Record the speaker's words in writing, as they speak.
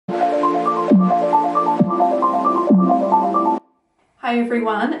Hi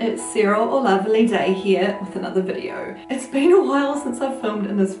everyone, it's Sarah or LavilyDay here with another video. It's been a while since I've filmed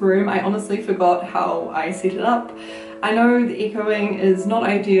in this room. I honestly forgot how I set it up. I know the echoing is not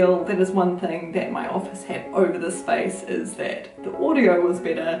ideal. That is one thing that my office had over this space, is that the audio was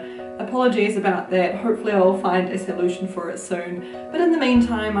better. Apologies about that. Hopefully I'll find a solution for it soon. But in the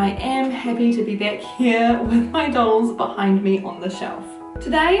meantime, I am happy to be back here with my dolls behind me on the shelf.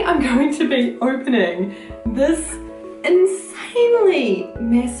 Today I'm going to be opening this insanely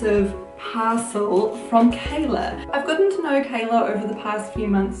massive parcel from Kayla. I've gotten to know Kayla over the past few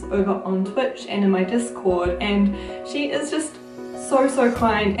months over on Twitch and in my Discord, and she is just so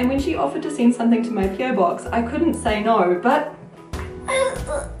kind, and when she offered to send something to my PO box I couldn't say no, but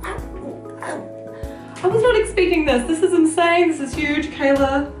I was not expecting this. This is insane. This is huge,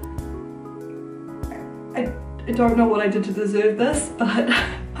 Kayla. I don't know what I did to deserve this, but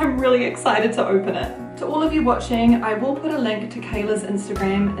I'm really excited to open it. To all of you watching, I will put a link to Kayla's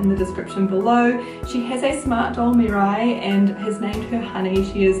Instagram in the description below. She has a smart doll Mirai and has named her Honey.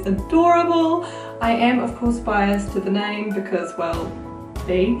 She is adorable. I am of course biased to the name because, well,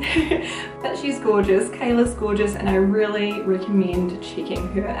 but she's gorgeous. Kayla's gorgeous, and I really recommend checking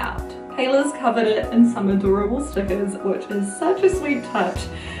her out. Kayla's covered it in some adorable stickers, which is such a sweet touch.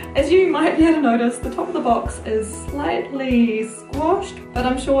 As you might be able to notice, the top of the box is slightly squashed, but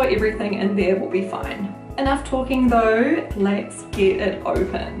I'm sure everything in there will be fine. Enough talking though, let's get it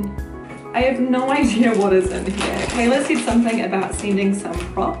open. I have no idea what is in here. Kayla said something about sending some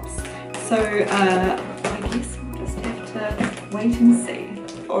props, so I guess we'll just have to wait and see.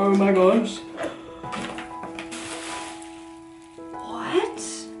 Oh my gosh. What?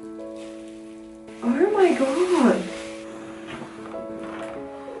 Oh my god.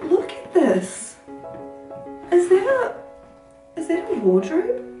 Look at this. Is that a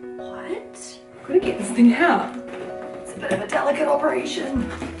wardrobe? What? Gotta get this thing out. It's a bit of a delicate operation.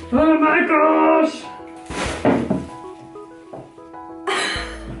 Oh my gosh.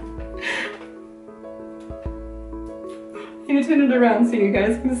 I'm gonna turn it around so you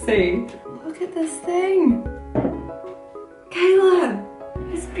guys can see. Look at this thing. Kayla,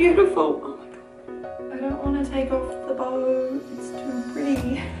 it's beautiful. Oh my god. I don't want to take off the bow. It's too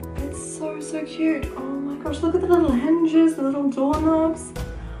pretty. It's so cute. Oh my gosh, look at the little hinges, the little doorknobs.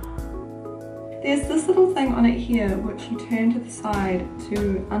 There's this little thing on it here which you turn to the side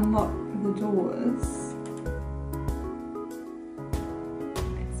to unlock the doors.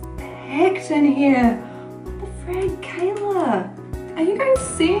 It's packed in here. What the frig, Kayla? Are you guys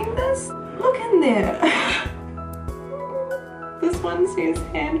seeing this? Look in there. This one says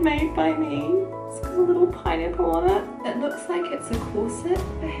handmade by me. It's got a little pineapple on it. It looks like it's a corset,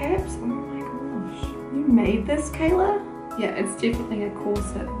 perhaps. Oh my gosh. You made this, Kayla? Yeah, it's definitely a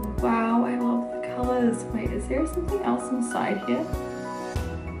corset. Wow, I love the colors. Wait, is there something else inside here?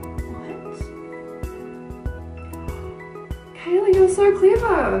 What? Kayla, you're so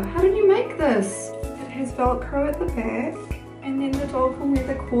clever. How did you make this? It has Velcro at the back, and then the doll can wear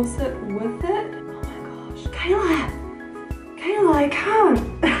the corset with it. Oh my gosh, Kayla! Kayla, I can't!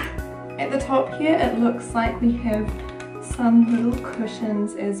 At the top here, it looks like we have some little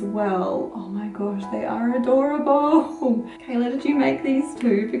cushions as well. Oh my gosh, they are adorable. Kayla, did you make these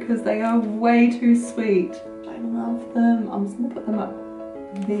too? Because they are way too sweet. I love them. I'm just gonna put them up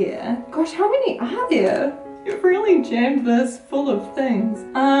there. Gosh, how many are there? You've really jammed this full of things.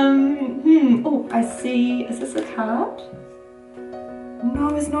 Oh, I see. Is this a card?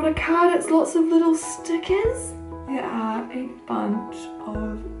 No, it's not a card. It's lots of little stickers. There are a bunch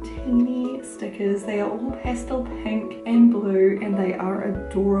of teeny stickers. They are all pastel pink and blue, and they are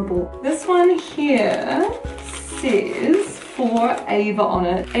adorable. This one here says for Ava on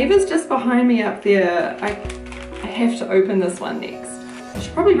it. Ava's just behind me up there. I have to open this one next. I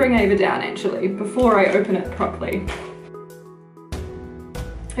should probably bring Ava down actually before I open it properly.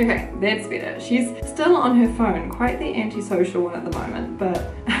 Okay, that's better. She's still on her phone, quite the antisocial one at the moment,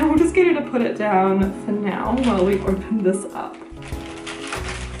 but we'll just get her to put it down for now while we open this up.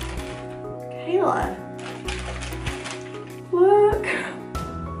 Kayla, look,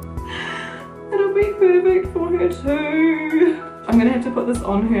 it'll be perfect for her too. I'm gonna have to put this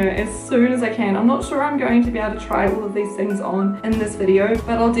on her as soon as I can. I'm not sure I'm going to be able to try all of these things on in this video,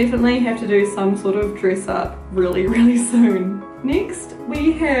 but I'll definitely have to do some sort of dress up really soon. Next,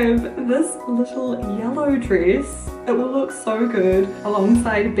 we have this little yellow dress. It will look so good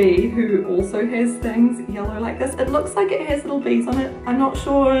alongside B, who also has things yellow like this. It looks like it has little bees on it. I'm not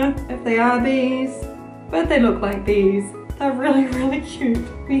sure if they are bees, but they look like bees. They're really cute.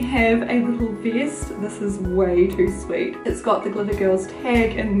 We have a little vest. This is way too sweet. It's got the Glitter Girls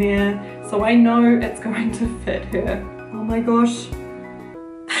tag in there, so I know it's going to fit her. Oh my gosh.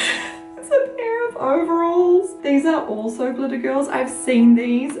 These are also glitter girls. I've seen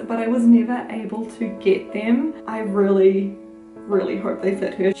these, but I was never able to get them. I really hope they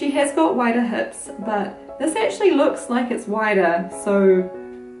fit her. She has got wider hips, but this actually looks like it's wider, so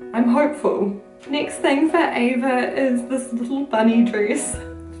I'm hopeful. Next thing for Ava is this little bunny dress.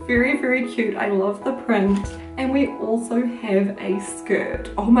 Very cute. I love the print. And we also have a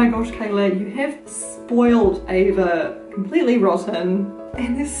skirt. Oh my gosh, Kayla, you have spoiled Ava. Completely rotten.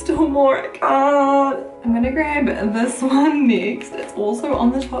 And there's still more. I can't. I'm gonna grab this one next. It's also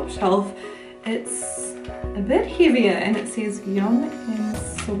on the top shelf. It's a bit heavier and it says young and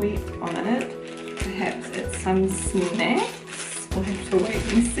sweet on it. Perhaps it's some snacks. We'll have to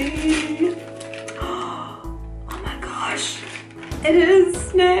wait and see. Oh my gosh. It is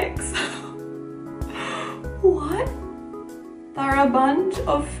snacks. What? They're a bunch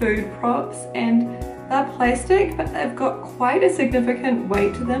of food props and they're plastic, but they've got quite a significant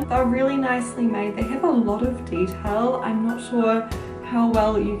weight to them. They're really nicely made. They have a lot of detail. I'm not sure how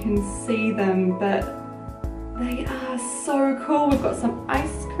well you can see them, but they are so cool. We've got some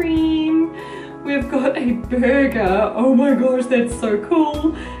ice cream. We've got a burger. Oh my gosh, that's so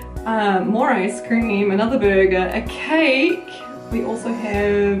cool. More ice cream, another burger, a cake. We also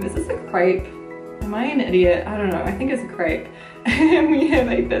have, is this a crepe? Am I an idiot? I don't know, I think it's a crepe. And we have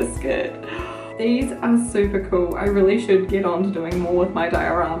a biscuit. These are super cool. I really should get on to doing more with my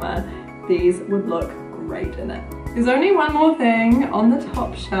diorama. These would look great in it. There's only one more thing on the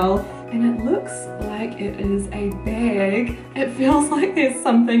top shelf and it looks like it is a bag. It feels like there's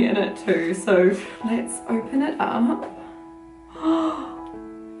something in it too. So let's open it up.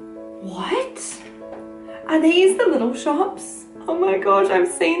 What? Are these the little shops? Oh my gosh, I've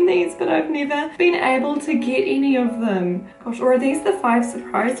seen these, but I've never been able to get any of them. Gosh, or are these the 5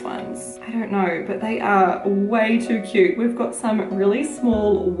 surprise ones? I don't know, but they are way too cute. We've got some really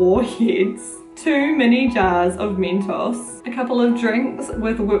small warheads, 2 mini jars of Mentos, a couple of drinks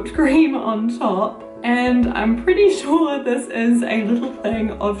with whipped cream on top, and I'm pretty sure this is a little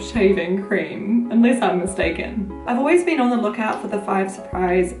thing of shaving cream, unless I'm mistaken. I've always been on the lookout for the 5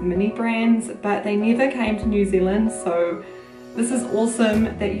 surprise mini brands, but they never came to New Zealand, so this is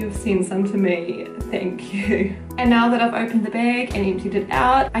awesome that you've sent some to me. Thank you. And now that I've opened the bag and emptied it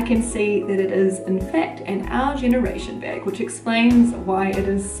out, I can see that it is in fact an Our Generation bag, which explains why it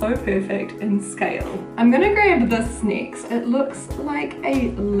is so perfect in scale. I'm gonna grab this next. It looks like a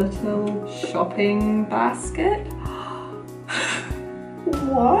little shopping basket.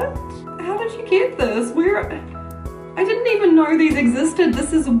 What? How did you get this? I didn't even know these existed.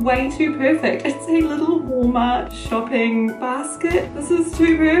 This is way too perfect. It's a little Walmart shopping basket. This is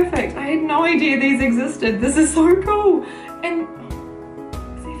too perfect. I had no idea these existed. This is so cool. And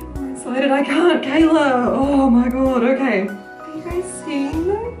it's even more excited. I can't, Kayla. Oh my god, okay. Are you guys seeing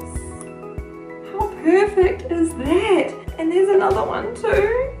this? How perfect is that? And there's another one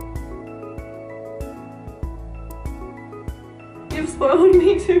too. You've spoiled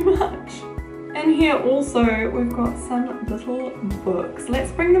me too much. And here also we've got some little books.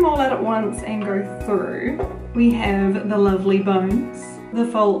 Let's bring them all out at once and go through. We have The Lovely Bones, The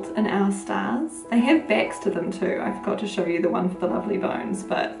Fault in Our Stars. They have backs to them too. I forgot to show you the one for The Lovely Bones,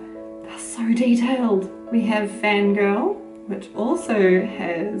 but they're so detailed. We have Fangirl, which also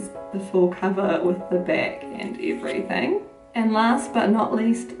has the full cover with the back and everything. And last but not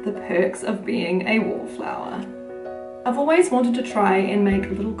least, The Perks of Being a Wallflower. I've always wanted to try and make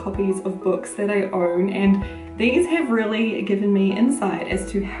little copies of books that I own, and these have really given me insight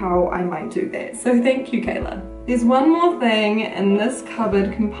as to how I might do that. So thank you, Kayla. There's one more thing in this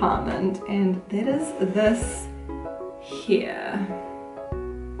cupboard compartment, and that is this here.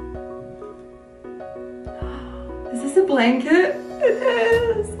 Is this a blanket? It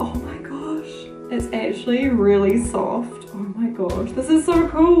is! Oh my gosh. It's actually really soft. Oh my gosh, this is so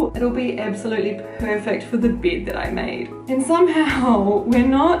cool. It'll be absolutely perfect for the bed that I made. And somehow we're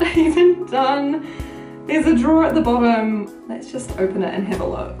not even done. There's a drawer at the bottom. Let's just open it and have a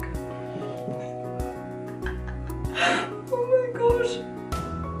look. Oh my gosh.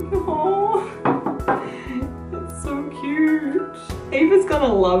 Oh, it's so cute. Ava's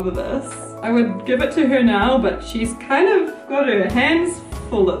gonna love this. I would give it to her now, but she's kind of got her hands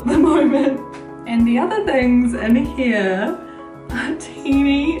full at the moment. And the other things in here are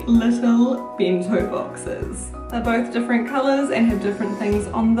teeny little bento boxes. They're both different colours and have different things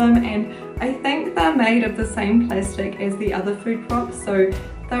on them, and I think they're made of the same plastic as the other food props, so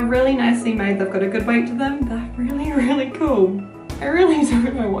they're really nicely made. They've got a good weight to them. They're really cool. I really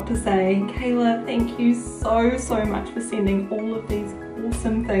don't know what to say. Kayla, thank you so much for sending all of these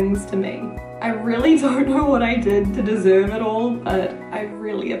awesome things to me. I really don't know what I did to deserve it all, but I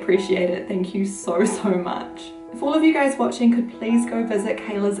really appreciate it. Thank you so much. If all of you guys watching could please go visit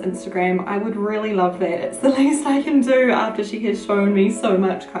Kayla's Instagram, I would really love that. It's the least I can do after she has shown me so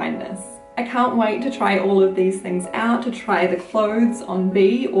much kindness. I can't wait to try all of these things out, to try the clothes on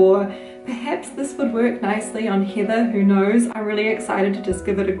B, or perhaps this would work nicely on Heather, who knows. I'm really excited to just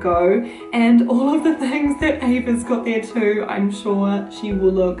give it a go. And all of the things that Ava's got there too, I'm sure she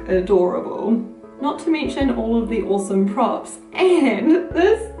will look adorable. Not to mention all of the awesome props. And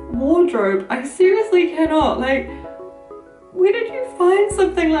this wardrobe, I seriously cannot, like, where did you find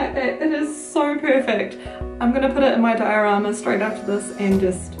something like that? It is so perfect. I'm gonna put it in my diorama straight after this and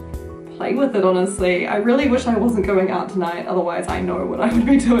just play with it, honestly. I really wish I wasn't going out tonight, otherwise I know what I would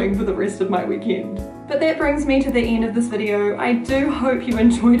be doing for the rest of my weekend. But that brings me to the end of this video. I do hope you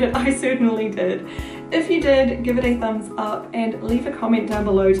enjoyed it. I certainly did. If you did, give it a thumbs up and leave a comment down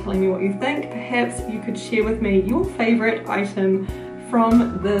below telling me what you think. Perhaps you could share with me your favorite item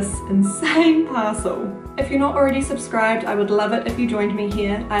from this insane parcel. If you're not already subscribed, I would love it if you joined me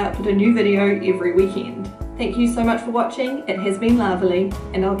here. I upload a new video every weekend. Thank you so much for watching. It has been Lavily,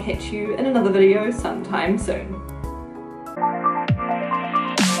 and I'll catch you in another video sometime soon.